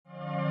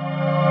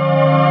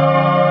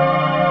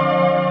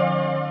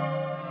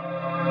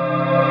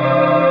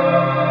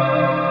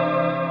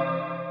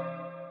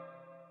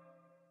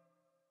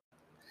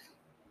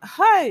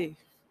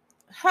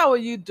How are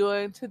you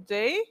doing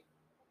today?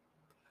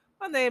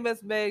 My name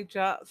is Meg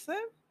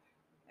Johnson,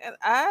 and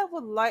I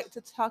would like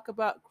to talk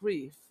about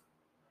grief.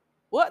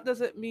 What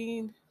does it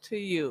mean to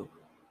you?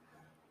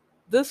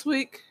 This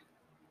week,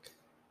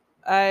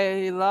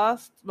 I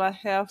lost my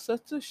half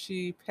sister.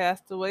 She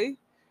passed away.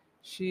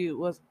 She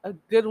was a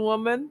good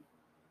woman.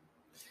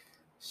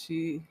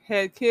 She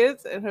had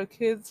kids, and her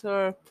kids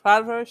are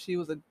proud of her. She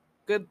was a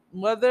good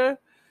mother,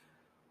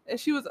 and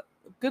she was a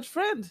good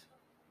friend.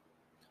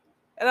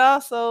 And I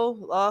also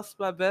lost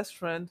my best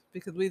friend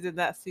because we did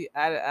not see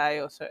eye to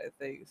eye on certain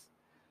things.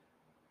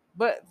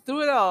 But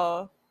through it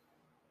all,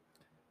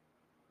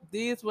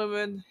 these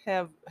women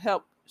have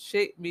helped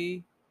shape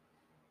me,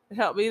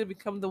 helped me to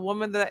become the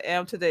woman that I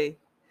am today.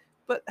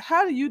 But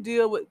how do you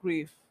deal with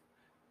grief?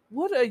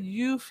 What are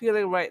you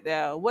feeling right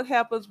now? What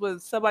happens when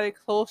somebody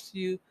close to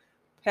you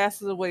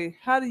passes away?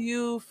 How do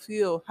you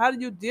feel? How do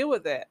you deal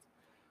with that?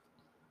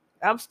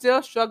 I'm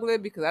still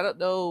struggling because I don't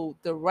know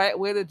the right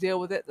way to deal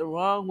with it, the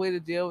wrong way to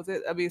deal with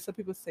it. I mean, some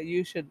people say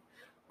you should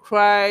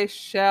cry,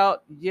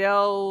 shout,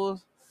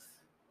 yell,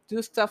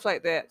 do stuff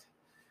like that.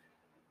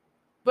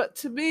 But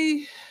to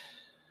me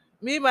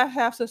and my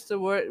half sister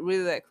weren't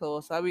really that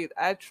close. I mean,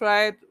 I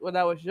tried when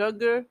I was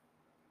younger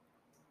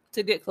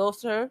to get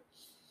close to her.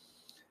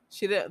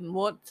 She didn't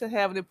want to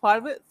have any part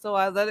of it, so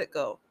I let it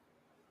go.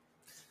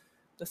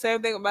 The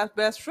same thing with my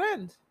best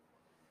friend.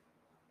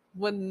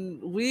 When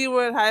we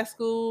were in high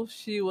school,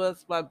 she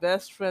was my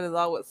best friend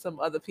along with some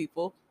other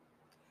people.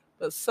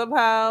 But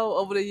somehow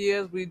over the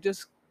years, we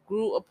just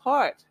grew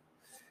apart.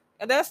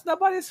 And that's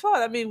nobody's fault.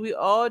 I mean, we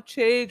all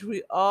change,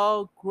 we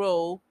all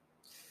grow,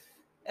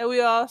 and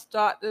we all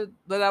start to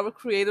let our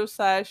creative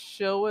side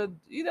show and,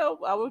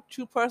 our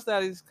true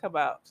personalities come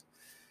out.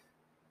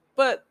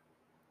 But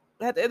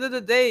at the end of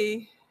the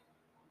day,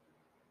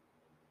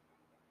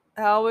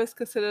 I always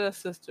considered her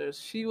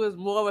sisters. She was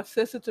more of a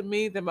sister to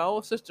me than my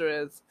own sister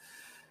is,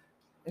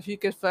 if you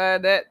can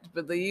find that to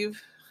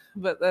believe.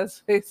 But let's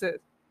face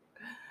it,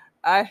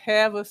 I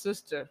have a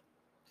sister.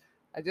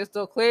 I just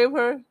don't claim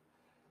her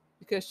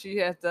because she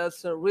has done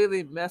some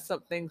really mess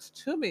up things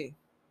to me.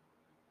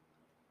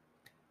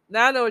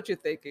 Now I know what you're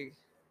thinking.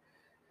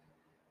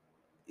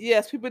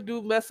 Yes, people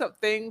do mess up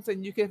things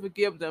and you can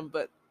forgive them,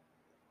 but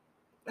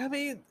I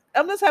mean,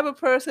 I'm the type of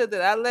person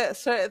that I let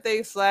certain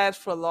things slide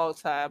for a long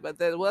time, but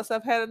then once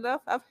I've had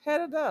enough, I've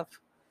had enough.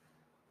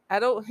 I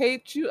don't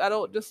hate you. I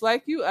don't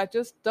dislike you. I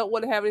just don't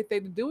want to have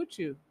anything to do with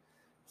you.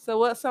 So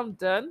once I'm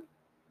done,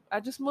 I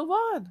just move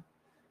on.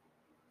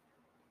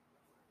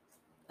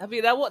 I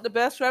mean, I want the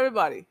best for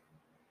everybody.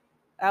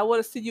 I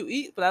want to see you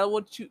eat, but I don't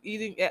want you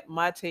eating at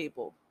my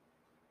table.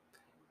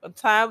 When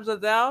times are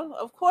down,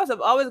 of course,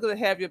 I'm always going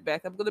to have your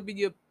back. I'm going to be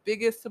your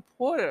biggest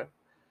supporter.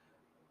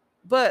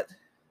 But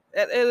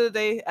at the end of the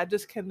day, I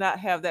just cannot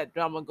have that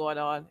drama going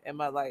on in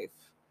my life.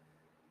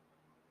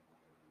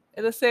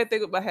 And the same thing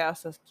with my half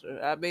sister.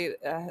 I made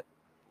a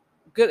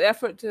good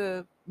effort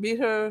to meet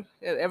her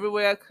in every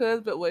way I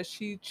could, but when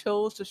she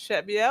chose to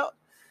shut me out,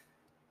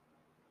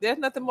 there's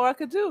nothing more I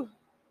could do.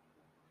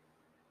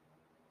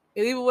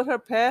 And even with her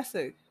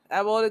passing,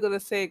 I'm only going to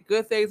say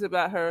good things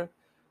about her.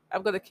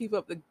 I'm going to keep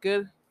up the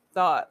good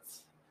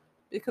thoughts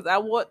because I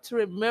want to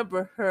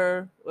remember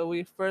her when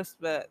we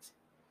first met.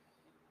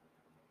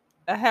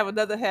 I have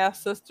another half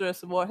sister and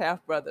some more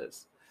half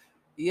brothers.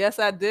 Yes,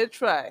 I did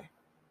try,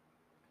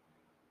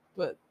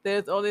 but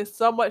there's only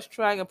so much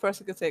trying a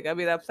person can take. I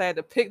mean, I planned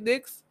the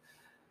picnics.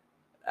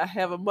 I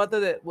have a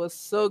mother that was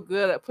so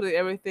good at putting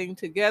everything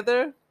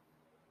together,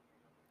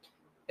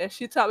 and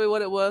she taught me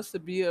what it was to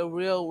be a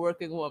real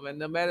working woman.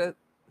 No matter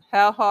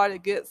how hard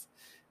it gets,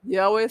 you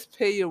always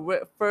pay your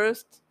rent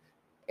first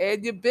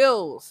and your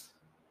bills.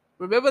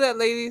 Remember that,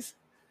 ladies.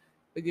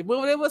 When you're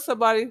moving in with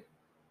somebody,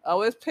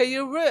 always pay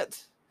your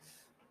rent.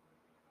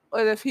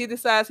 And if he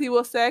decides he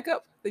will sack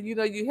up, then you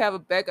know you have a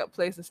backup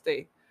place to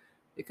stay.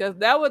 Because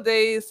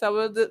nowadays,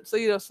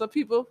 some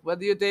people,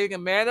 whether you're dating a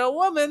man or a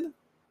woman,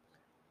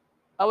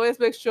 always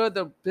make sure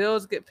the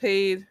bills get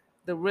paid,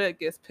 the rent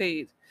gets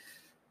paid,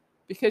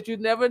 because you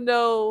never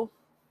know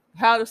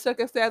how the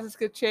circumstances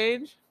could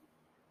change.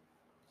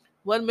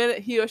 One minute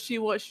he or she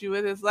wants you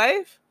in his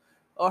life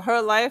or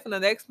her life, and the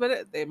next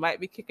minute they might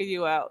be kicking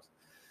you out.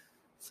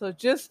 So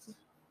just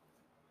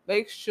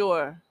make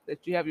sure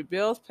that you have your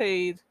bills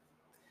paid,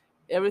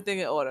 everything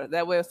in order.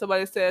 That way, if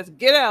somebody says,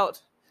 get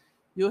out,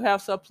 you'll have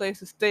some place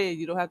to stay.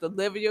 You don't have to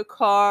live in your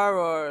car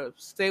or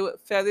stay with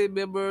family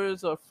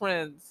members or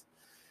friends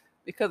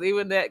because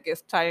even that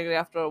gets tiring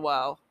after a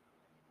while.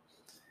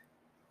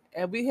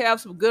 And we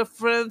have some good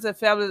friends and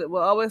family that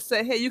will always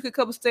say, hey, you can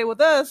come stay with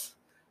us.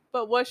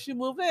 But once you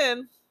move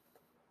in,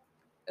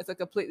 it's a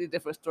completely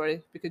different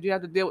story because you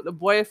have to deal with the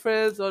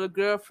boyfriends or the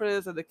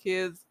girlfriends and the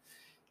kids,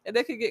 and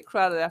they can get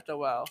crowded after a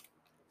while.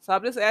 So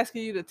I'm just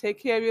asking you to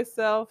take care of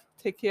yourself,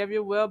 take care of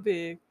your well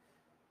being.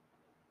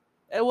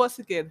 And once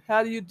again,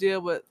 how do you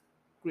deal with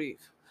grief?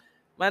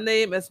 My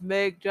name is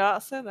Meg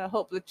Johnson. I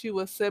hope that you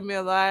will send me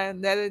a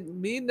line letting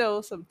me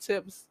know some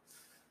tips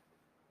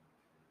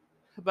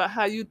about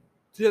how you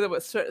deal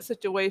with certain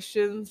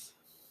situations.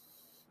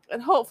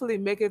 and hopefully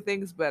making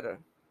things better.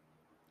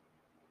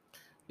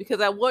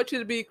 Because I want you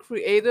to be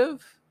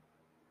creative,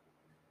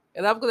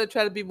 and I'm going to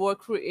try to be more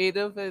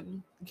creative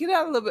and get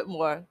out a little bit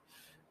more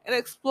and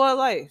explore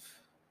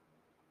life.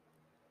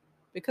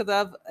 Because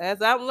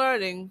as I'm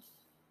learning,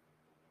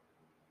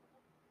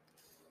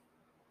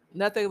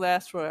 nothing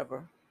lasts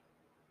forever.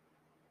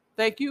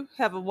 Thank you.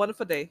 Have a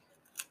wonderful day.